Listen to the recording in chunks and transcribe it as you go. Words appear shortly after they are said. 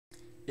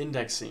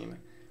indexing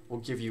will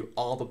give you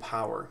all the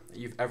power that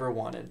you've ever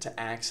wanted to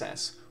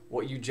access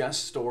what you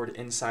just stored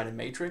inside a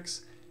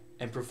matrix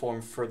and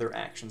perform further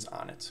actions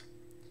on it.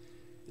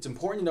 It's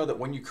important to know that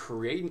when you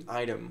create an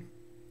item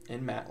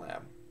in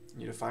MATLAB,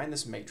 and you define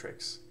this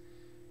matrix,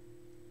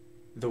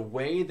 the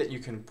way that you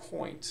can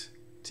point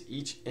to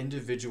each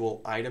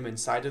individual item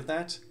inside of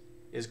that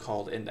is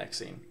called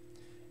indexing.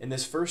 In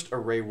this first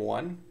array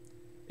 1,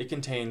 it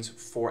contains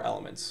 4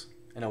 elements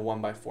in a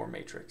 1x4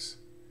 matrix.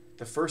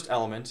 The first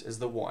element is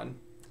the 1,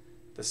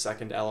 the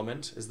second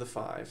element is the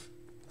 5,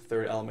 the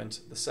third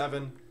element the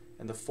 7,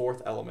 and the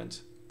fourth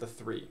element the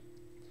 3.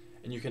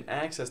 And you can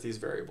access these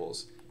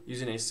variables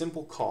using a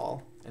simple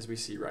call, as we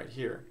see right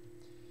here.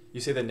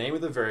 You say the name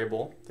of the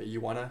variable that you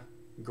want to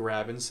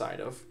grab inside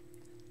of.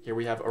 Here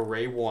we have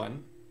array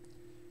 1,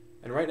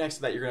 and right next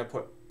to that you're going to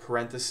put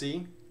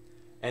parenthesis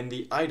and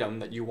the item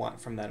that you want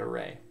from that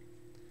array.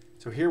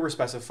 So here we're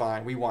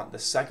specifying we want the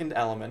second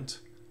element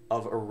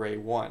of array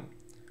 1,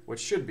 which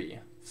should be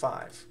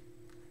 5.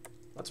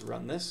 Let's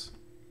run this,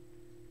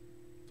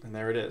 and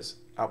there it is.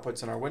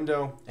 Outputs in our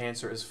window,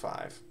 answer is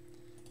 5.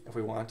 If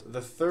we want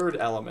the third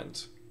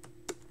element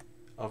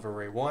of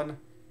array 1,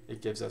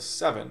 it gives us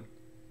 7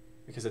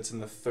 because it's in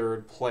the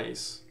third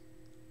place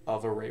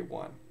of array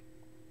 1.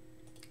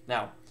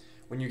 Now,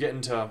 when you get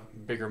into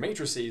bigger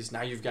matrices,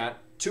 now you've got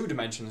 2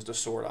 dimensions to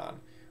sort on,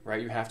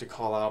 right? You have to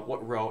call out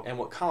what row and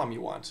what column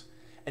you want.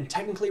 And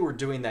technically we're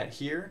doing that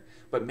here,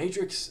 but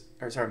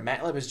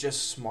MATLAB is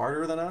just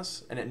smarter than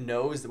us, and it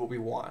knows that what we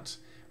want,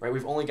 right?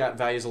 We've only got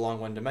values along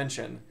one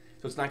dimension,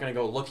 so it's not going to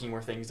go looking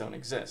where things don't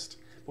exist.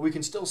 But we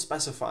can still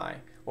specify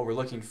what we're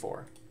looking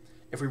for.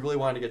 If we really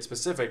wanted to get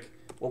specific,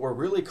 what we're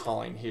really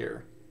calling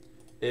here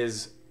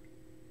is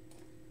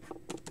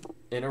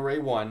in array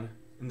 1,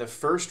 in the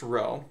first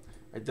row,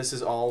 right, this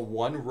is all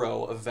one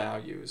row of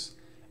values,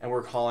 and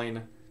we're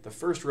calling the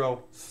first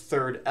row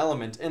third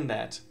element in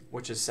that,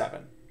 which is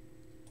 7.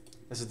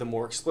 This is the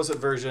more explicit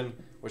version,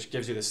 which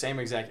gives you the same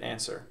exact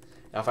answer.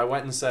 Now if I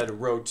went and said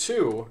row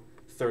 2,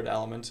 third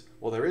element,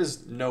 well there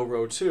is no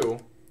row 2,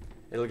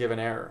 it'll give an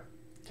error,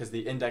 because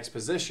the index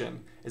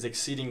position is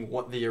exceeding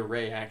what the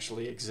array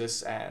actually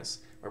exists as,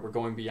 where we're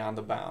going beyond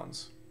the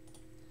bounds.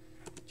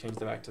 Change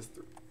that back to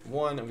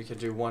 1, and we could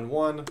do 1,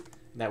 1, and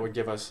that would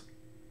give us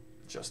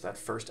just that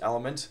first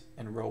element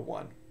in row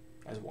 1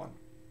 as 1.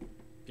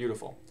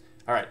 Beautiful.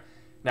 All right,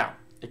 now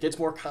it gets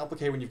more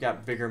complicated when you've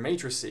got bigger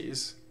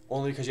matrices,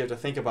 only because you have to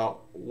think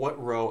about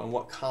what row and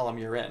what column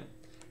you're in.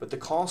 But the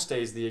call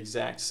stays the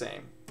exact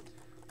same.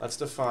 Let's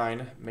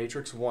define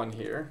matrix 1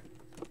 here.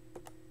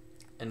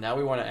 And now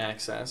we want to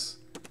access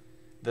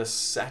the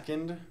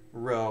second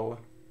row,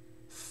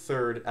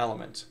 third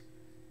element.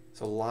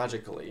 So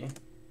logically,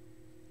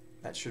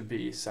 that should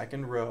be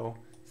second row,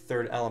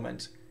 third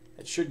element.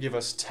 It should give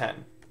us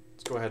 10.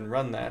 Let's go ahead and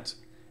run that.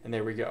 And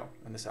there we go.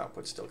 And this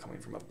output's still coming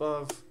from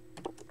above.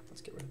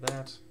 Let's get rid of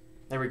that.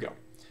 There we go.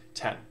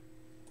 10.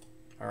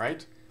 All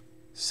right?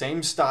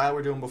 Same style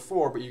we're doing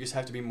before, but you just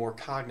have to be more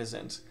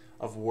cognizant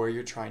of where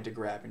you're trying to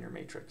grab in your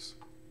matrix.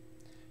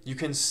 You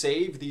can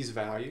save these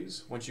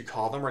values once you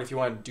call them, or if you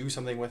want to do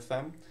something with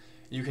them,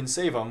 you can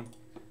save them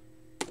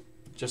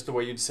just the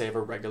way you'd save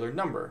a regular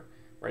number,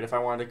 right? If I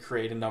wanted to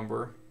create a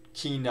number,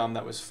 key num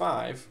that was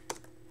 5,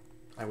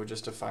 I would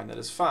just define that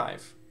as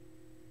 5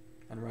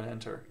 and run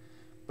enter.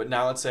 But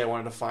now let's say I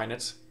wanted to define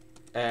it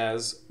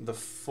as the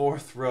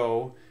fourth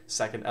row,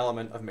 second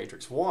element of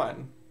matrix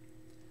 1,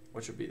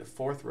 which would be the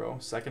fourth row,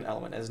 second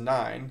element as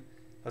 9.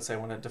 Let's say I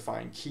want to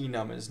define key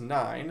num as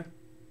 9.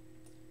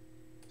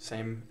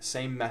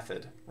 Same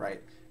method,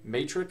 right?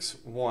 Matrix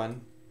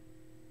 1,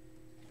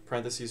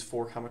 parentheses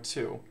 4, comma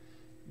 2,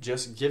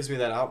 just gives me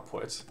that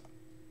output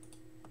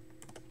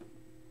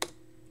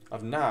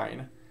of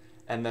 9,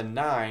 and then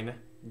 9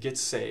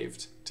 gets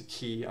saved to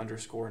key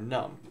underscore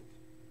num.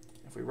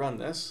 If we run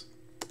this,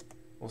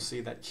 we'll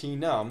see that key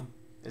num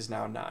is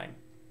now 9.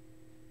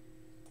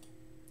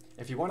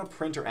 If you want to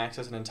print or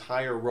access an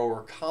entire row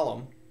or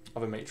column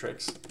of a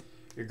matrix,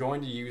 you're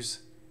going to use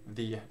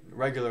the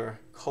regular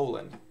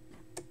colon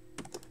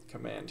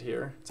command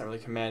here. It's not really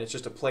a command, it's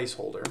just a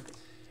placeholder.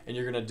 And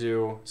you're going to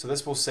do, so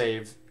this will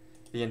save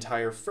the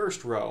entire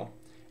first row,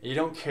 and you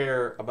don't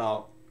care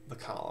about the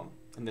column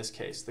in this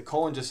case. The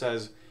colon just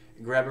says,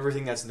 grab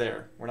everything that's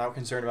there. We're not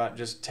concerned about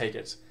just take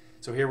it.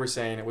 So here we're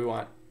saying that we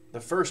want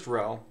the first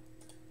row,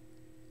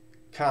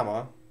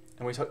 comma,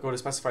 and we go to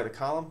specify the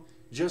column,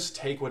 just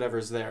take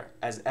whatever's there,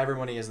 as ever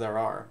many as there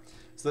are.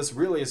 So this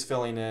really is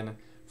filling in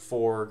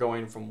for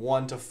going from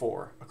 1 to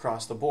 4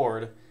 across the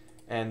board,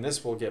 and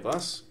this will give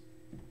us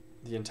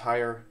the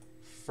entire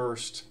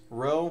first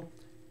row,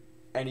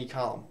 any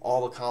column,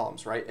 all the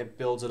columns, right? It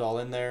builds it all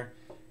in there,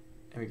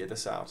 and we get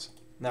this out.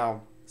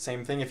 Now,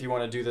 same thing if you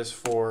want to do this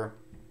for,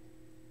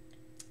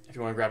 if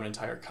you want to grab an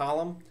entire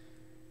column,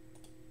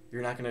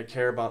 you're not going to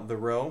care about the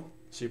row,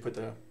 so you put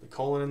the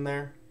colon in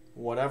there,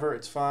 whatever,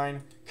 it's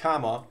fine,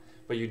 comma,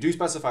 but you do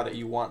specify that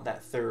you want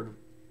that third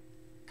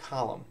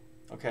column,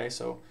 okay?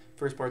 So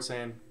first part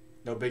saying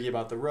no biggie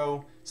about the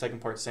row, second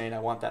part saying I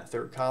want that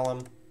third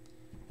column,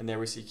 And there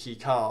we see key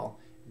col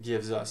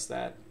gives us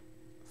that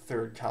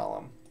third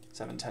column,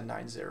 7, 10,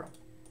 9, 0.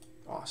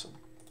 Awesome.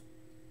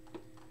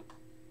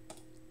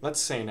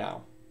 Let's say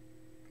now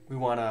we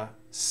want to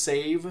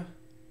save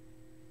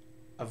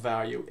a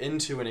value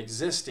into an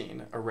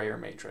existing array or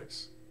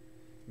matrix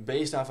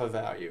based off a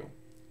value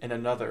in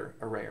another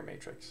array or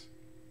matrix.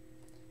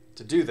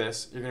 To do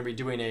this, you're going to be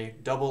doing a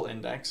double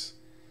index,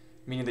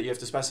 meaning that you have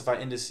to specify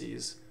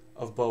indices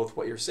of both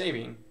what you're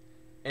saving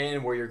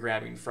and where you're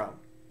grabbing from.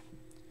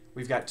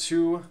 We've got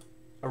two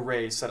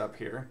arrays set up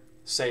here,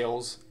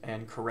 sales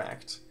and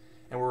correct,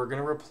 and we're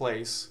going to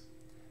replace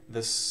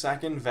the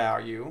second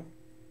value,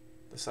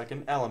 the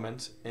second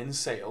element in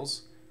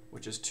sales,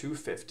 which is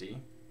 250,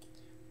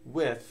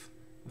 with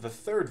the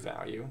third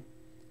value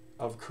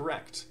of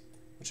correct,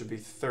 which would be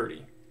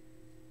 30.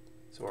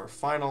 So our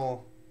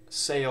final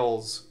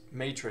sales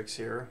matrix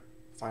here,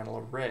 final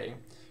array,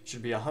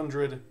 should be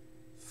 100,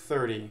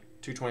 30,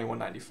 220,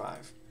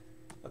 195.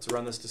 Let's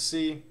run this to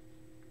see.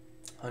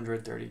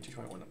 100, 30,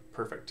 221,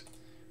 perfect,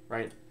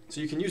 right?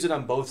 So you can use it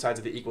on both sides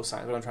of the equal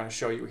sign, what I'm trying to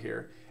show you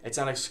here. It's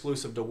not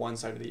exclusive to one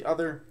side or the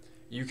other.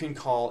 You can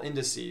call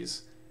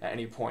indices at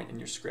any point in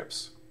your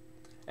scripts.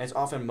 And it's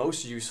often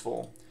most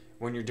useful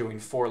when you're doing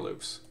for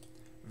loops.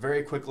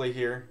 Very quickly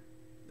here,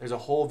 there's a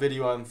whole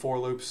video on for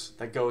loops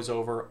that goes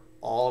over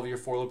all of your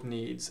for loop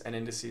needs and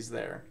indices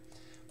there.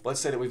 But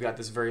let's say that we've got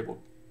this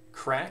variable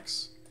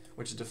cracks,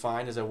 which is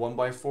defined as a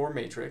 1x4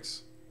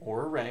 matrix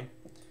or array.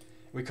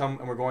 We come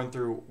and we're going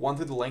through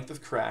the length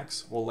of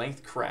cracks. Well,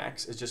 length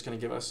cracks is just going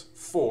to give us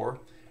 4.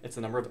 It's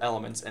the number of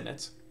elements in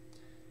it.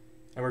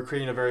 And we're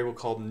creating a variable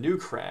called new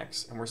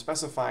cracks, and we're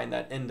specifying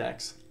that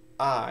index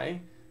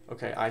I.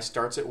 Okay, I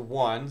starts at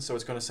 1, so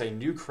it's going to say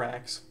new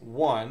cracks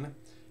 1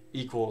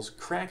 equals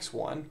cracks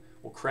 1.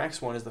 Well,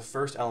 cracks 1 is the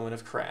first element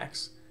of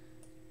cracks.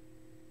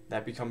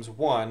 That becomes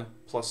 1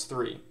 plus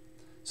 3.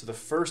 So the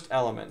first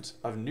element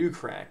of new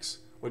cracks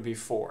would be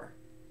 4.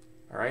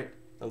 All right,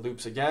 the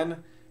loops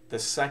again. The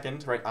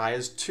second, right, I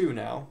is 2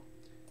 now.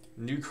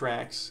 New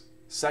cracks,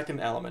 second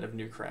element of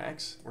new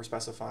cracks, we're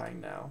specifying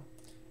now,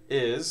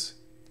 is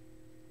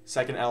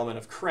second element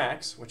of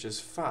cracks, which is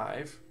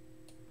 5,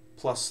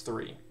 plus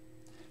 3.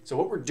 So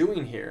what we're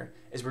doing here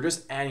is we're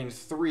just adding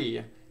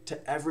 3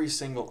 to every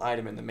single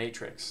item in the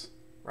matrix,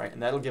 right? And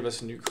that'll give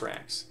us new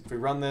cracks. If we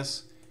run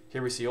this,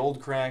 here we see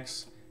old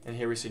cracks, and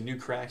here we see new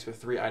cracks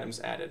with 3 items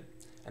added.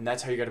 And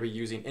that's how you got to be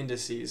using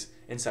indices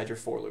inside your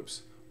for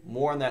loops.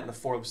 More on that in the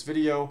for loops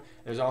video.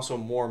 There's also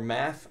more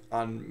math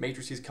on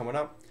matrices coming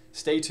up.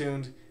 Stay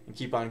tuned and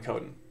keep on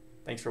coding.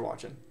 Thanks for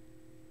watching.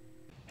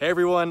 Hey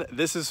everyone,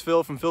 this is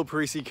Phil from Phil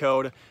Parisi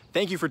Code.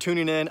 Thank you for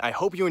tuning in. I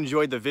hope you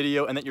enjoyed the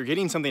video and that you're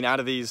getting something out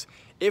of these.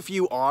 If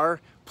you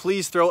are,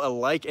 please throw a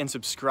like and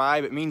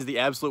subscribe. It means the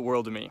absolute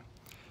world to me.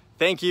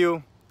 Thank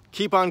you,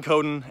 keep on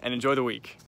coding, and enjoy the week.